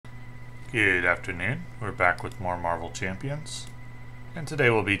Good afternoon. We're back with more Marvel Champions. And today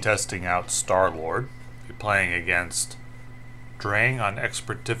we'll be testing out Star-Lord. We'll be playing against Drang on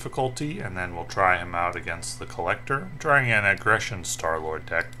Expert difficulty, and then we'll try him out against the Collector. I'm trying an Aggression Star-Lord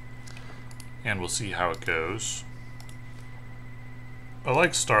deck, and we'll see how it goes. I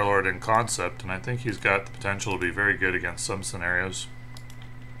like Star-Lord in concept, and I think he's got the potential to be very good against some scenarios.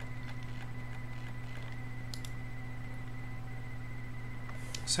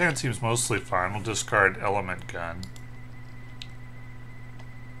 His hand seems mostly fine. We'll discard Element Gun.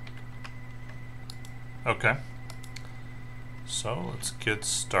 Okay. So let's get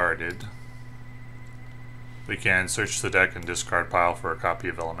started. We can search the deck and discard pile for a copy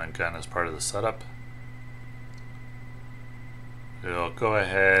of Element Gun as part of the setup. We'll go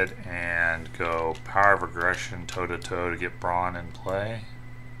ahead and go Power of Aggression toe-to-toe to get Brawn in play.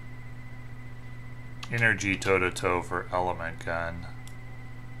 Energy toe-to-toe for Element Gun.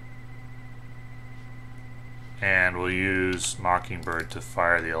 And we'll use Mockingbird to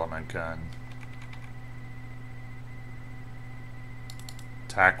fire the Element Gun.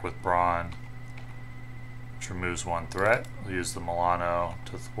 Attack with Brawn, which removes one threat. We'll use the Milano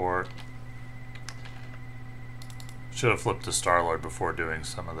to thwart. Should have flipped to Star-Lord before doing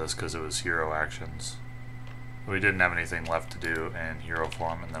some of this because it was hero actions. We didn't have anything left to do in hero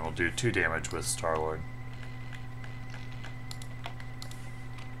form, and then we'll do 2 damage with Star-Lord.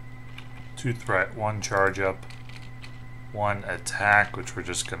 2 threat, 1 charge up, 1 attack, which we're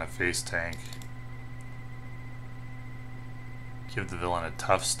just going to face tank. Give the villain a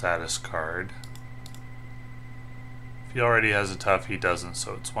tough status card. If he already has a tough, he doesn't,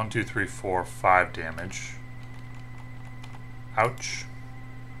 so it's 1, 2, 3, 4, 5 damage. Ouch.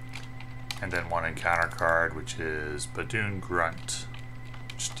 And then 1 encounter card, which is Badoon Grunt,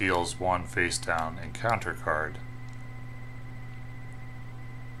 which deals 1 face down encounter card.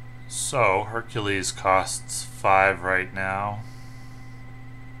 So, Hercules costs 5 right now.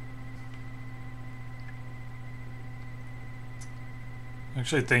 I'm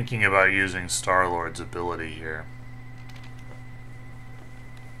actually thinking about using Star-Lord's ability here.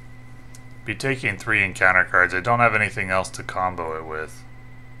 Be taking 3 encounter cards. I don't have anything else to combo it with,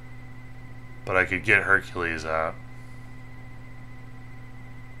 but I could get Hercules out.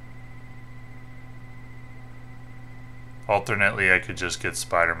 Alternately, I could just get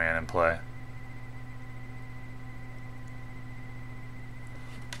Spider-Man in play.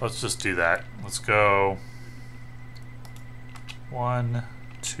 Let's just do that. Let's go 1,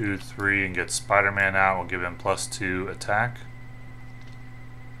 2, 3 and get Spider-Man out. We'll give him +2 attack.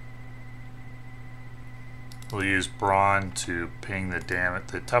 We'll use Brawn to ping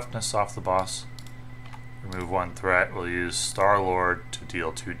the toughness off the boss. Remove 1 threat. We'll use Star-Lord to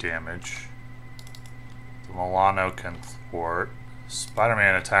deal 2 damage. The Milano can thwart.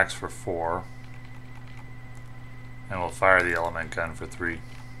 Spider-Man attacks for 4. And we'll fire the Element Gun for 3.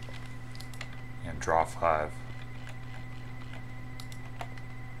 And draw 5.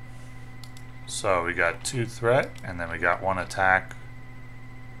 So we got 2 threat, and then we got 1 attack.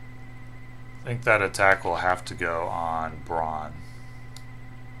 I think that attack will have to go on Brawn.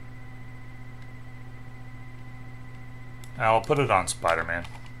 Now I'll put it on Spider-Man.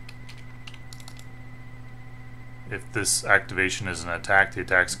 If this activation is an attack, the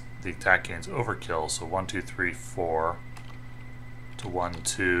attack gains overkill. So 1, 2, 3, 4 to 1,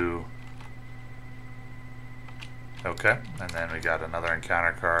 2. Okay, and then we got another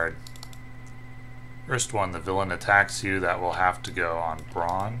encounter card. First one, the villain attacks you. That will have to go on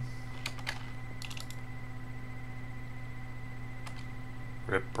Brawn.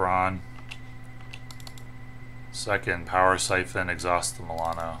 Rip Brawn. Second, Power Siphon, exhaust the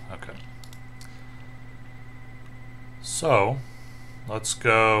Milano. Okay. So, let's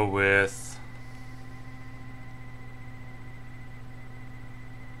go with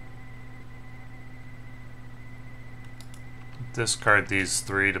discard these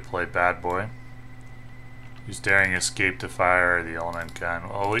 3 to play Bad Boy. Use Daring Escape to fire the Element Gun.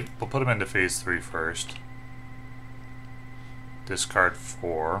 Well, we'll put him into phase 3 first. Discard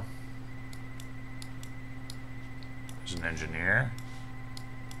 4. There's an Engineer.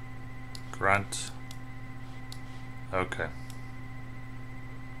 Grunt. Okay.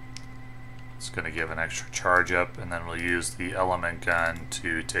 It's going to give an extra charge up, and then we'll use the Element Gun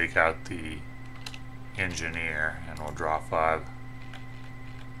to take out the Engineer, and we'll draw 5.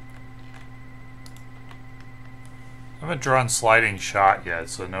 I haven't drawn Sliding Shot yet,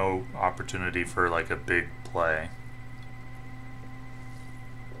 so no opportunity for like a big play.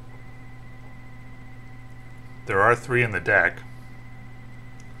 There are 3 in the deck,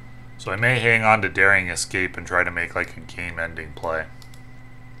 so I may hang on to Daring Escape and try to make like a game-ending play.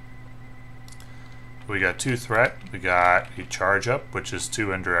 We got 2 threat. We got a charge up, which is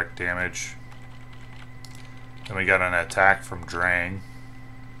 2 indirect damage. Then we got an attack from Drang.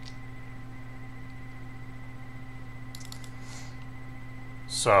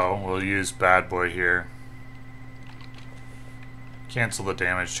 So we'll use Bad Boy here. Cancel the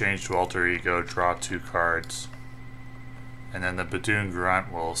damage, change to Alter Ego, draw 2 cards. And then the Badoon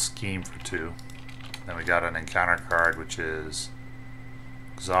Grunt will scheme for 2. Then we got an encounter card, which is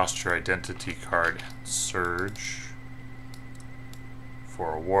Exhaust Your Identity card, Surge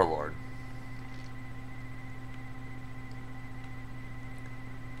for a Warlord.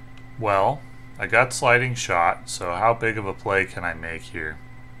 Well, I got Sliding Shot, so how big of a play can I make here?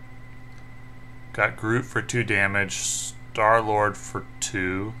 Got Groot for 2 damage, Star-Lord for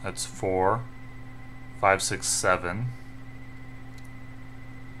 2, that's 4, 5, 6, 7.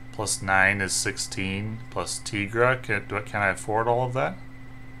 Plus 9 is 16, plus Tigra. Can I afford all of that?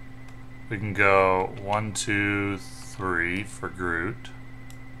 We can go 1, 2, 3 for Groot.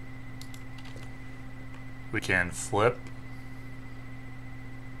 We can flip.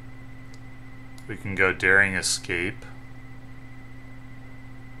 We can go Daring Escape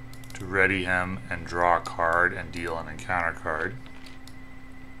to ready him and draw a card and deal an encounter card.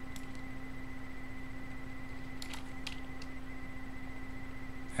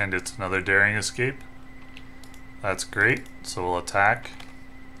 And it's another Daring Escape. That's great. So we'll attack.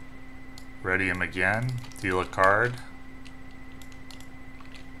 Ready him again. Deal a card.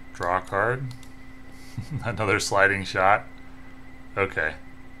 Draw a card. Another Sliding Shot. Okay.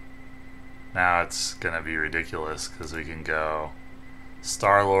 Now it's gonna be ridiculous because we can go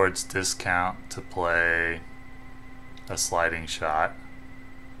Star-Lord's discount to play a Sliding Shot.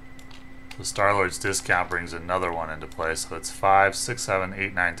 The Star-Lord's discount brings another one into play, so it's 5, 6, 7,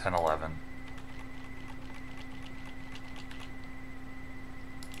 8, 9, 10, 11.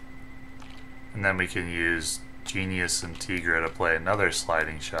 And then we can use Genius and Tigra to play another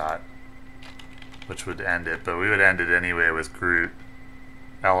Sliding Shot, which would end it, but we would end it anyway with Groot,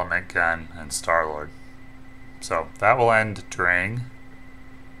 Element Gun, and Star-Lord. So that will end Drang.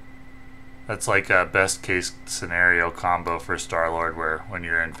 That's like a best case scenario combo for Star-Lord, where when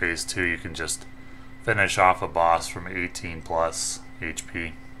you're in phase 2 you can just finish off a boss from 18 plus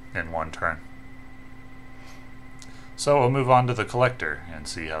HP in one turn. So we'll move on to the Collector and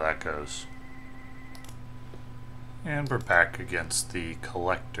see how that goes. And we're back against the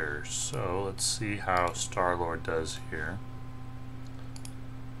Collector, so let's see how Star-Lord does here.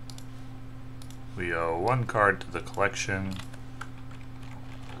 We owe 1 card to the collection.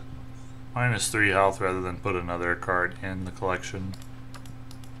 -3 health rather than put another card in the collection.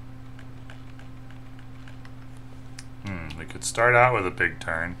 We could start out with a big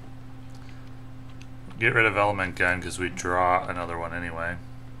turn. Get rid of Element Gun because we draw another one anyway.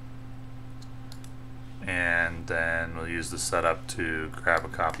 And then we'll use the setup to grab a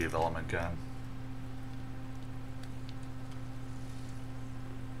copy of Element Gun.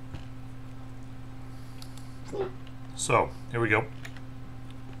 So, here we go.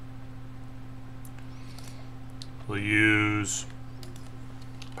 We'll use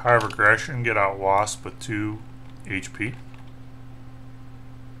Power of Aggression, get out Wasp with 2 HP.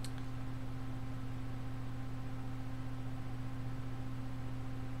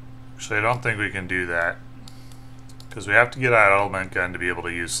 Actually, I don't think we can do that, because we have to get out Element Gun to be able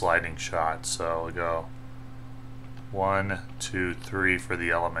to use Sliding Shot. So we'll go 1, 2, 3 for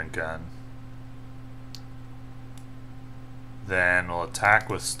the Element Gun. Then we'll attack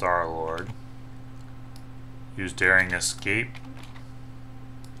with Star-Lord. Use Daring Escape.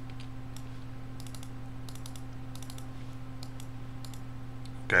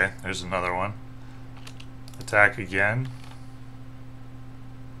 Okay, there's another one. Attack again.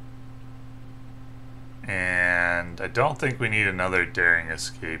 And I don't think we need another Daring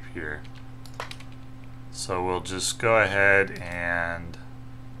Escape here. So we'll just go ahead and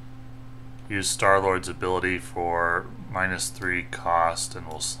use Star-Lord's ability for -3 cost, and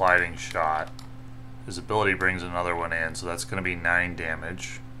we'll Sliding Shot. His ability brings another one in, so that's going to be 9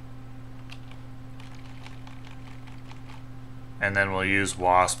 damage. And then we'll use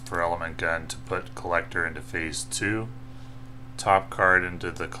Wasp for Element Gun to put Collector into phase 2. Top card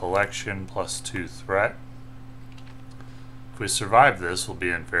into the collection, +2 threat. If we survive this, we'll be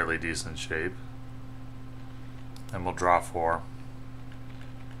in fairly decent shape. And we'll draw 4.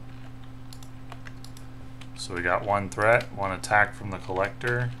 So we got 1 threat, 1 attack from the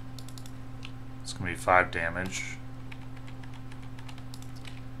Collector. It's going to be 5 damage.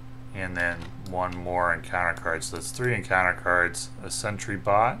 And then 1 more encounter card. So that's 3 encounter cards. A Sentry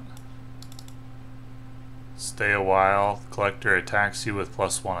Bot. Stay a while. Collector attacks you with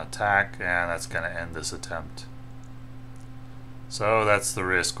 +1 attack, and that's going to end this attempt. So that's the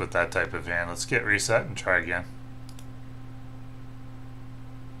risk with that type of hand. Let's get reset and try again.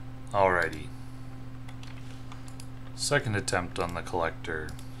 Alrighty. Second attempt on the collector.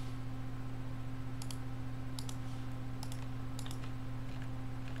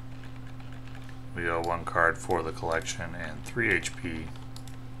 We go 1 card for the collection and 3 HP.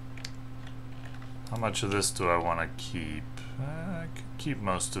 How much of this do I want to keep? I could keep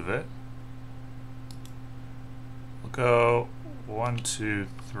most of it. We'll go 1, 2,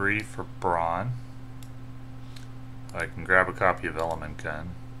 3 for Brawn. I can grab a copy of Element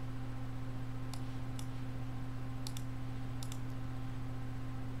Gun.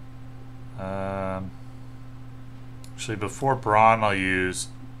 Actually, before Brawn, I'll use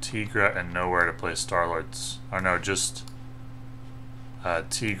Tigra and Nowhere to play Star-Lord's. Or no, just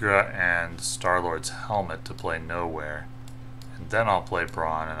Tigra and Star-Lord's Helmet to play Nowhere. And then I'll play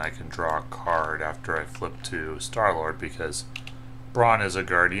Brawn, and I can draw a card after I flip to Star-Lord, because Brawn is a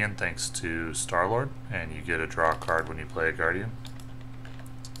Guardian thanks to Star-Lord, and you get to draw a card when you play a Guardian.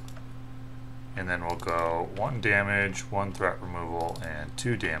 And then we'll go 1 damage, 1 threat removal, and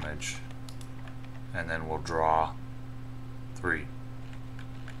 2 damage. And then we'll draw 3.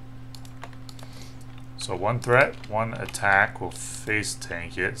 So 1 threat, 1 attack, we'll face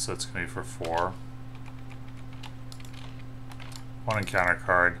tank it, so it's going to be for 4. 1 encounter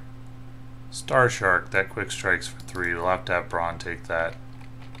card. Star Shark, that quick strikes for 3. We'll have to have Brawn take that.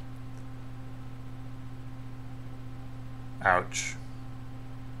 Ouch.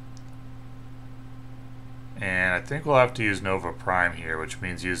 And I think we'll have to use Nova Prime here, which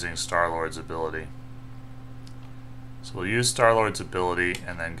means using Star-Lord's ability. So we'll use Star-Lord's ability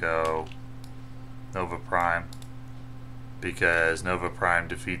and then go Nova Prime, because Nova Prime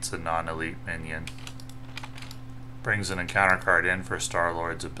defeats a non-elite minion. Brings an encounter card in for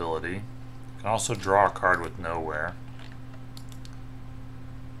Star-Lord's ability. You can also draw a card with Nowhere.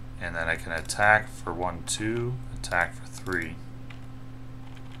 And then I can attack for 1, 2, attack for 3.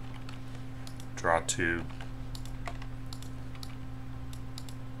 Draw 2.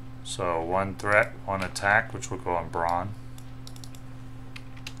 So 1 threat, 1 attack, which will go on Brawn.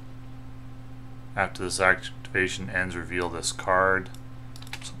 After this activation ends, reveal this card.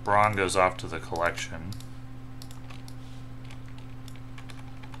 So Brawn goes off to the collection.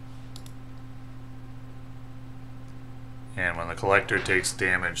 And when the collector takes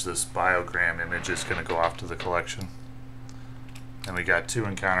damage, this biogram image is going to go off to the collection. And we got 2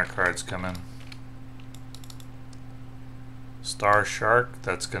 encounter cards coming. Star Shark,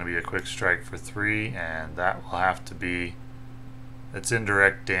 that's going to be a quick strike for 3, and that will have to be, it's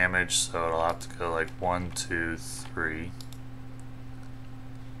indirect damage, so it'll have to go like 1, 2, 3.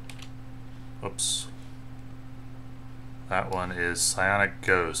 Oops. That one is Psionic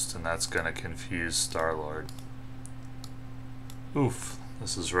Ghost, and that's going to confuse Star-Lord. Oof,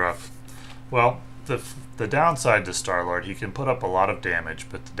 this is rough. Well, the downside to Star-Lord, he can put up a lot of damage,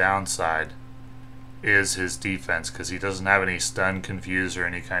 but the downside is his defense, because he doesn't have any stun, confuse, or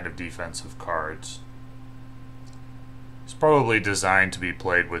any kind of defensive cards. It's probably designed to be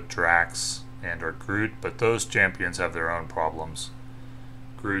played with Drax and or Groot, but those champions have their own problems.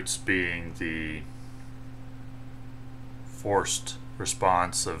 Groot's being the forced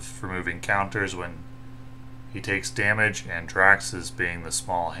response of removing counters when he takes damage, and Drax's being the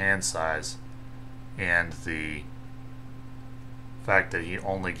small hand size and the fact that he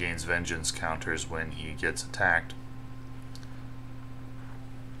only gains vengeance counters when he gets attacked.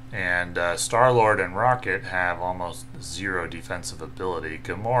 And Star-Lord and Rocket have almost 0 defensive ability.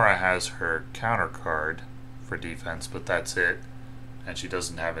 Gamora has her counter card for defense, but that's it, and she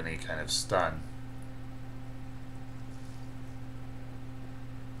doesn't have any kind of stun.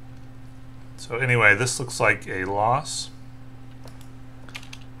 So anyway, this looks like a loss.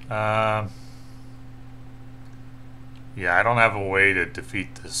 Yeah, I don't have a way to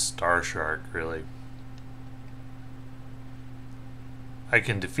defeat this Star Shark, really. I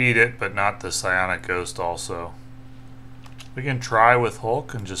can defeat it, but not the Psionic Ghost also. We can try with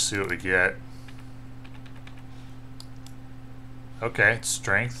Hulk and just see what we get. Okay, it's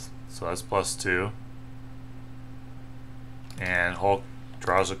strength, so that's +2. And Hulk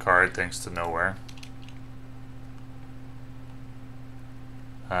draws a card thanks to Nowhere.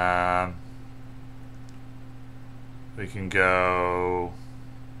 We can go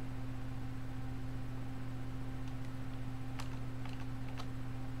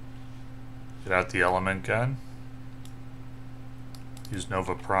get out the Element Gun, use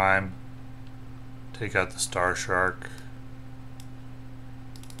Nova Prime, take out the Star Shark,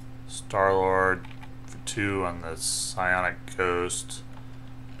 Star-Lord for 2 on the Psionic Ghost.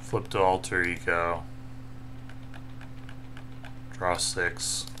 Flip to Alter Ego. Draw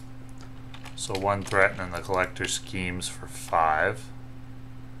 6. So 1 threat, and then the Collector schemes for 5.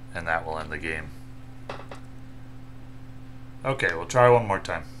 And that will end the game. Okay, we'll try one more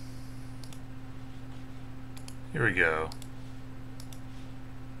time. Here we go.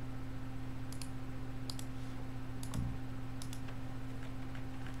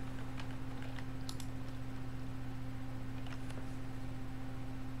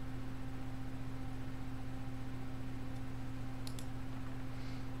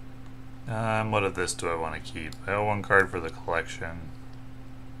 What of this do I want to keep? I have 1 card for the collection.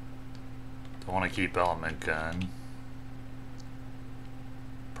 Don't want to keep Element Gun.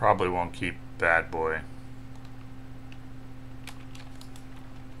 Probably won't keep Bad Boy.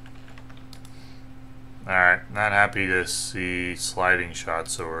 Alright, not happy to see Sliding Shot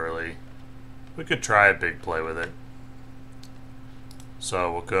so early. We could try a big play with it.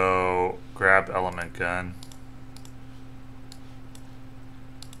 So we'll go grab Element Gun.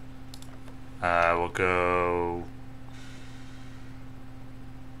 We'll go...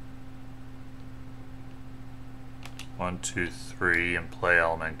 One, two, three, and play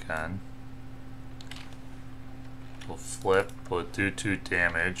Element Gun. We'll flip, we'll do 2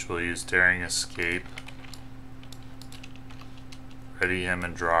 damage, we'll use Daring Escape. Ready him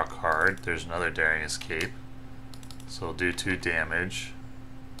and draw a card. There's another Daring Escape. So we'll do 2 damage.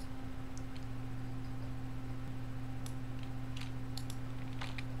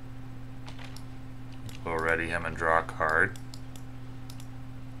 We'll ready him and draw a card.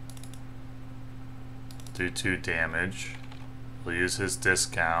 Do 2 damage. We'll use his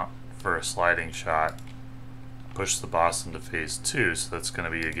discount for a Sliding Shot. Push the boss into phase 2, so that's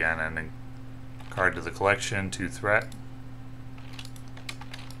going to be again ending card to the collection, 2 threat.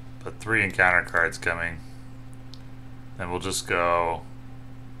 But 3 encounter cards coming. Then we'll just go.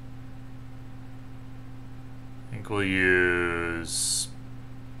 I think we'll use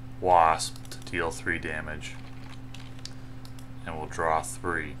Wasp to deal 3 damage. And we'll draw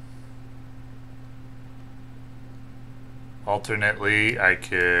 3. Alternately, I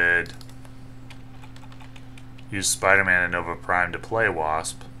could use Spider-Man and Nova Prime to play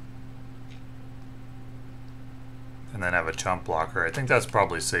Wasp. And then have a chump blocker. I think that's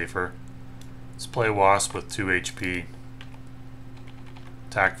probably safer. Let's play Wasp with 2 HP.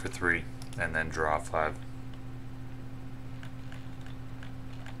 Attack for 3. And then draw 5.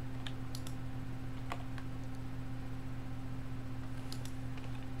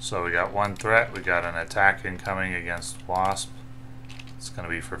 So we got 1 threat. We got an attack incoming against Wasp. It's going to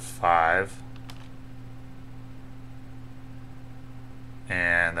be for 5.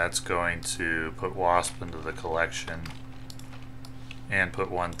 And that's going to put Wasp into the collection and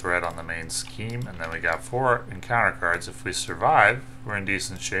put 1 threat on the main scheme. And then we got 4 encounter cards. If we survive, we're in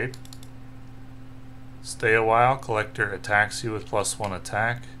decent shape. Stay a while. Collector attacks you with +1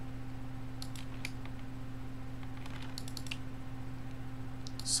 attack.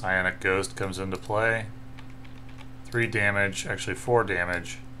 Psionic Ghost comes into play. 3 damage, actually 4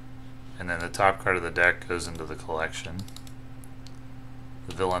 damage. And then the top card of the deck goes into the collection.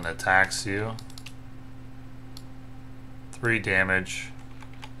 The villain attacks you. 3 damage,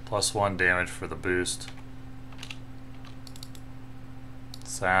 +1 damage for the boost.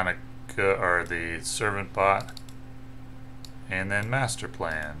 Psionic, or the Servant Bot. And then Master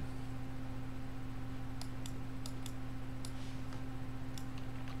Plan.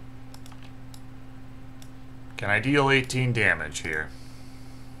 Can I deal 18 damage here?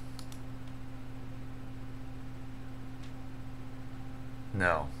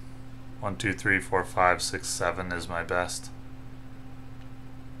 No. 1, 2, 3, 4, 5, 6, 7 is my best.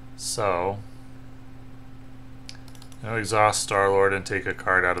 So, I'm going to exhaust Star-Lord and take a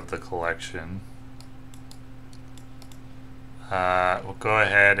card out of the collection. We'll go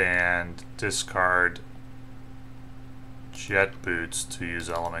ahead and discard Jet Boots to use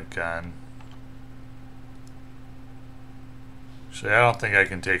Element Gun. Actually, I don't think I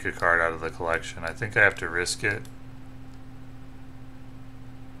can take a card out of the collection. I think I have to risk it.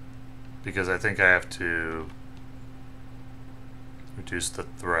 Because I think I have to reduce the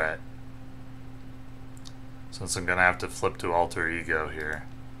threat. Since I'm going to have to flip to Alter Ego here.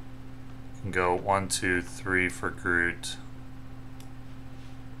 I can go 1, 2, 3 for Groot.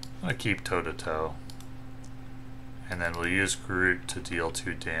 I'm going to keep toe to toe. And then we'll use Groot to deal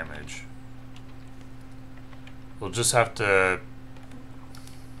 2 damage. We'll just have to...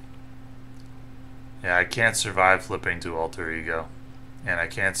 Yeah, I can't survive flipping to Alter Ego. And I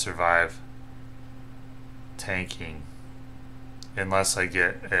can't survive tanking unless I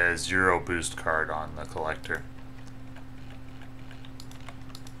get a 0 boost card on the collector.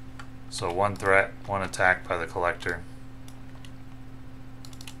 So 1 threat, 1 attack by the collector.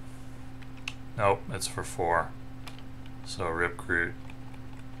 Nope, it's for 4. So rip Groot.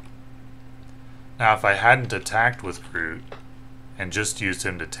 Now if I hadn't attacked with Groot and just used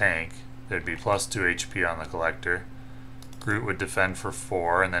him to tank, there'd be plus 2 HP on the collector. Groot would defend for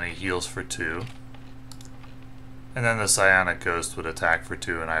 4 and then he heals for 2. And then the Psionic Ghost would attack for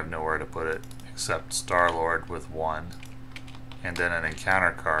 2 and I have nowhere to put it except Star-Lord with 1. And then an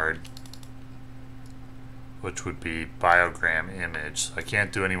encounter card, which would be Biogram Image. So I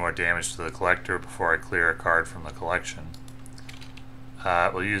can't do any more damage to the collector before I clear a card from the collection.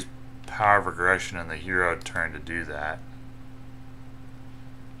 We'll use Power of Aggression in the hero turn to do that.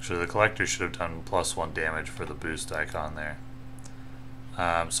 So the collector should have done plus 1 damage for the boost icon there.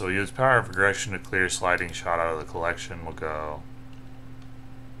 So we'll use Power of Aggression to clear Sliding Shot out of the collection. We'll go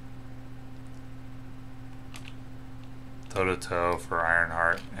toe-to-toe for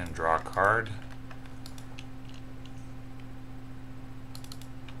Ironheart and draw a card.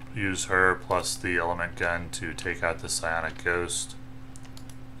 Use her plus the Element Gun to take out the Psionic Ghost,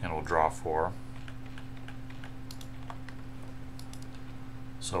 and we'll draw 4.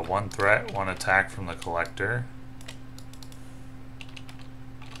 So 1 threat, 1 attack from the collector,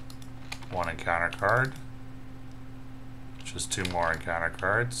 1 encounter card, just 2 more encounter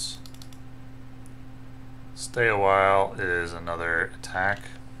cards. Stay a while is another attack,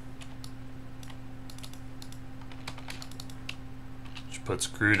 which puts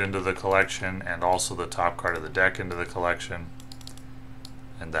Groot into the collection and also the top card of the deck into the collection,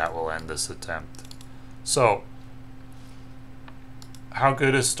 and that will end this attempt. So how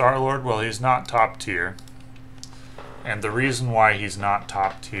good is Star-Lord? Well, he's not top tier. And the reason why he's not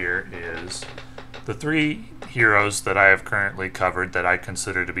top tier is the 3 heroes that I have currently covered that I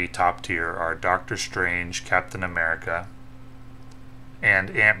consider to be top tier are Doctor Strange, Captain America, and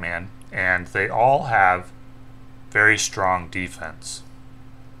Ant-Man. And they all have very strong defense.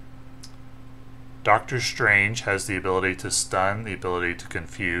 Doctor Strange has the ability to stun, the ability to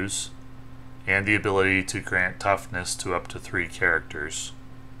confuse, and the ability to grant toughness to up to 3 characters,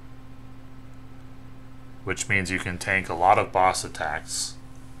 which means you can tank a lot of boss attacks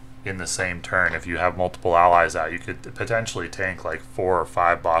in the same turn. If you have multiple allies out, you could potentially tank like 4 or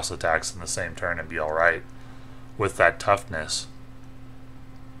 5 boss attacks in the same turn and be alright with that toughness.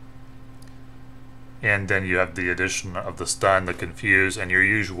 And then you have the addition of the stun, the confuse, and your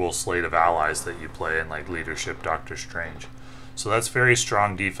usual slate of allies that you play in, like Leadership, Doctor Strange. So that's very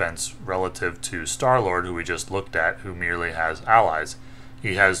strong defense relative to Star-Lord, who we just looked at, who merely has allies.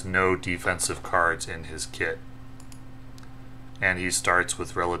 He has no defensive cards in his kit. And he starts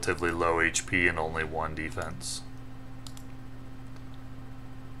with relatively low HP and only 1 defense.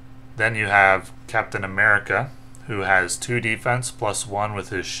 Then you have Captain America, who has 2 defense plus 1 with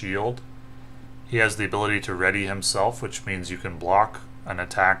his shield. He has the ability to ready himself, which means you can block an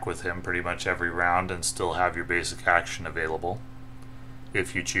attack with him pretty much every round and still have your basic action available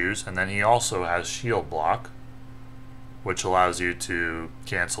if you choose. And then he also has shield block, which allows you to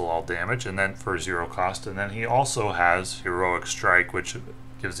cancel all damage and then for 0 cost. And then he also has heroic strike, which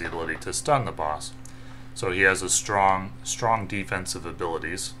gives the ability to stun the boss. So he has a strong defensive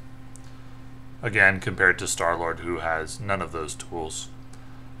abilities, again compared to Star-Lord, who has none of those tools.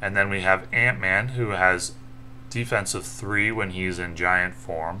 And then we have Ant-Man, who has defense of 3 when he's in giant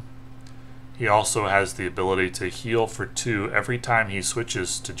form. He also has the ability to heal for 2 every time he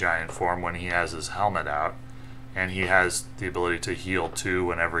switches to giant form when he has his helmet out. And he has the ability to heal 2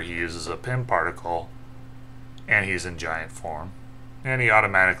 whenever he uses a Pym particle and he's in giant form. And he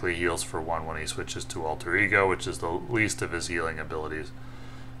automatically heals for 1 when he switches to Alter Ego, which is the least of his healing abilities.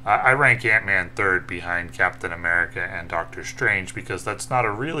 I rank Ant-Man 3rd behind Captain America and Doctor Strange because that's not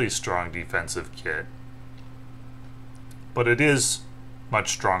a really strong defensive kit, but it is much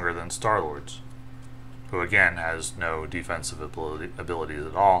stronger than Star-Lord's, who again has no defensive abilities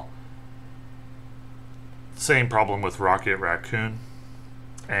at all. Same problem with Rocket Raccoon,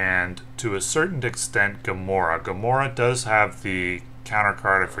 and to a certain extent Gamora. Gamora does have the counter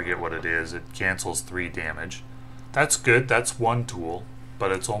card, I forget what it is, it cancels 3 damage. That's good, that's 1 tool,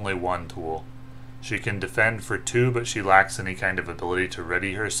 but it's only 1 tool. She can defend for 2, but she lacks any kind of ability to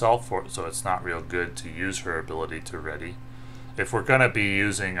ready herself, so it's not real good to use her ability to ready. If we're going to be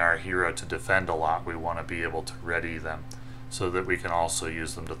using our hero to defend a lot, we want to be able to ready them so that we can also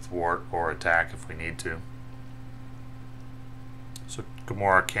use them to thwart or attack if we need to. So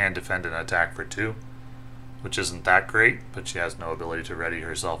Gamora can defend and attack for 2, which isn't that great, but she has no ability to ready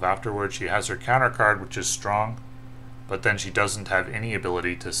herself afterwards. She has her counter card, which is strong, but then she doesn't have any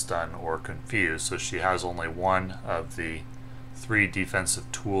ability to stun or confuse, so she has only one of the 3 defensive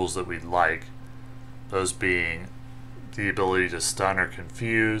tools that we'd like, those being the ability to stun or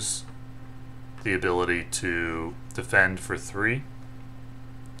confuse, the ability to defend for 3,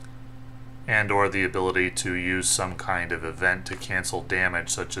 and or the ability to use some kind of event to cancel damage,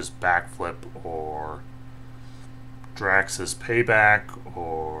 such as backflip or Drax's payback,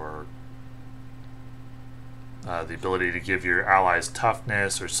 or the ability to give your allies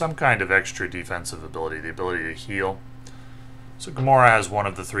toughness, or some kind of extra defensive ability, the ability to heal. So Gamora has one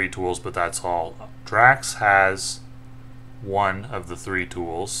of the 3 tools, but that's all. Drax has one of the 3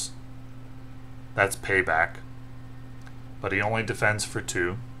 tools. That's payback. But he only defends for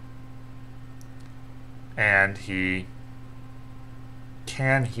 2. And he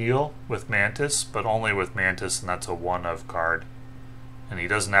can heal with Mantis, but only with Mantis, and that's a 1-of card. And he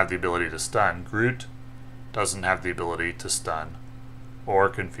doesn't have the ability to stun. Groot doesn't have the ability to stun or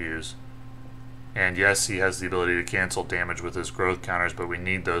confuse. And yes, he has the ability to cancel damage with his growth counters, but we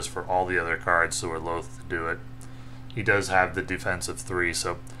need those for all the other cards, so we're loath to do it. He does have the defensive 3,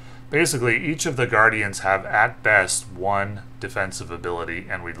 so basically each of the Guardians have at best 1 defensive ability,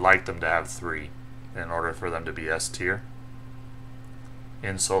 and we'd like them to have 3 in order for them to be S tier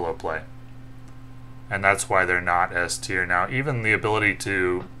in solo play. And that's why they're not S tier. Now, even the ability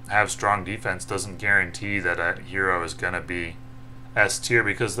to have strong defense doesn't guarantee that a hero is going to be S tier,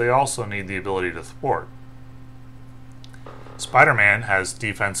 because they also need the ability to thwart. Spider-Man has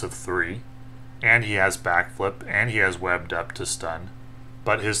defensive 3, and he has backflip, and he has webbed up to stun,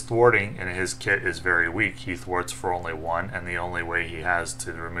 but his thwarting in his kit is very weak. He thwarts for only 1, and the only way he has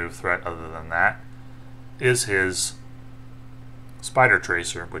to remove threat other than that is his Spider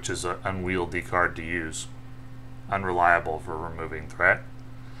Tracer, which is an unwieldy card to use, unreliable for removing threat.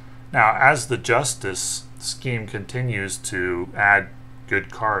 Now, as the Justice scheme continues to add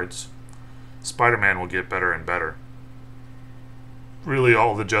good cards, Spider-Man will get better and better. Really,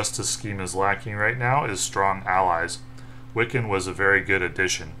 all the Justice scheme is lacking right now is strong allies. Wiccan was a very good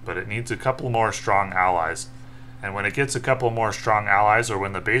addition, but it needs a couple more strong allies. And when it gets a couple more strong allies, or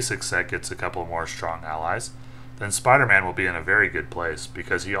when the basic set gets a couple more strong allies, then Spider-Man will be in a very good place,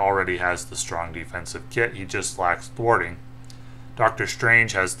 because he already has the strong defensive kit. He just lacks thwarting. Doctor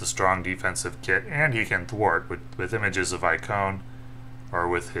Strange has the strong defensive kit, and he can thwart with images of Icon, or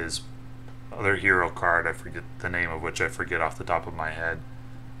with his other hero card, I forget the name of which I forget off the top of my head,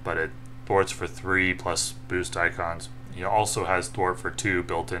 but it thwarts for 3 plus boost icons. He also has thwart for 2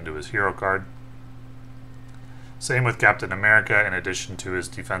 built into his hero card. Same with Captain America. In addition to his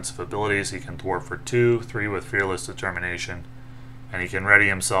defensive abilities, he can thwart for 2, 3 with Fearless Determination, and he can ready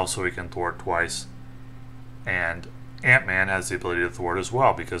himself so he can thwart twice. And Ant-Man has the ability to thwart as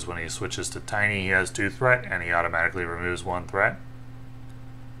well, because when he switches to Tiny, he has 2 threat, and he automatically removes 1 threat.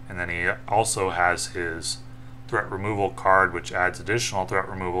 And then he also has his threat removal card, which adds additional threat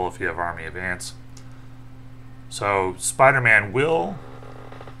removal if you have Army of Ants. So Spider-Man will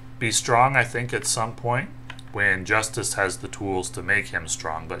be strong, I think, at some point, when Justice has the tools to make him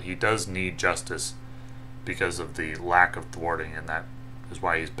strong, but he does need Justice because of the lack of thwarting, and that is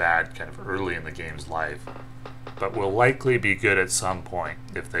why he's bad kind of early in the game's life. But will likely be good at some point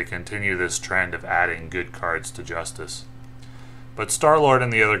if they continue this trend of adding good cards to Justice. But Star-Lord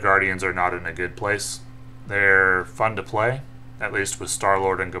and the other Guardians are not in a good place. They're fun to play, at least with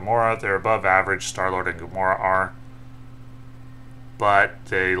Star-Lord and Gamora. They're above average, Star-Lord and Gamora are. But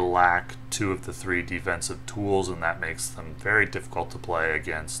they lack 2 of the 3 defensive tools, and that makes them very difficult to play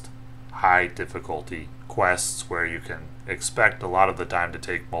against high difficulty quests where you can expect a lot of the time to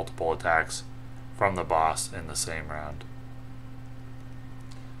take multiple attacks from the boss in the same round.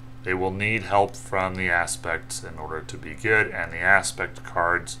 They will need help from the aspects in order to be good, and the aspect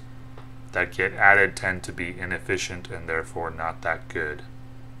cards that get added tend to be inefficient and therefore not that good.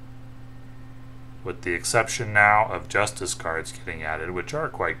 With the exception now of Justice cards getting added, which are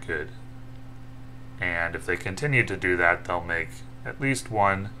quite good. And if they continue to do that, they'll make at least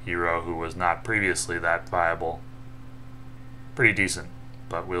one hero who was not previously that viable pretty decent,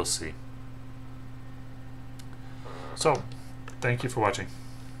 but we'll see. So, thank you for watching.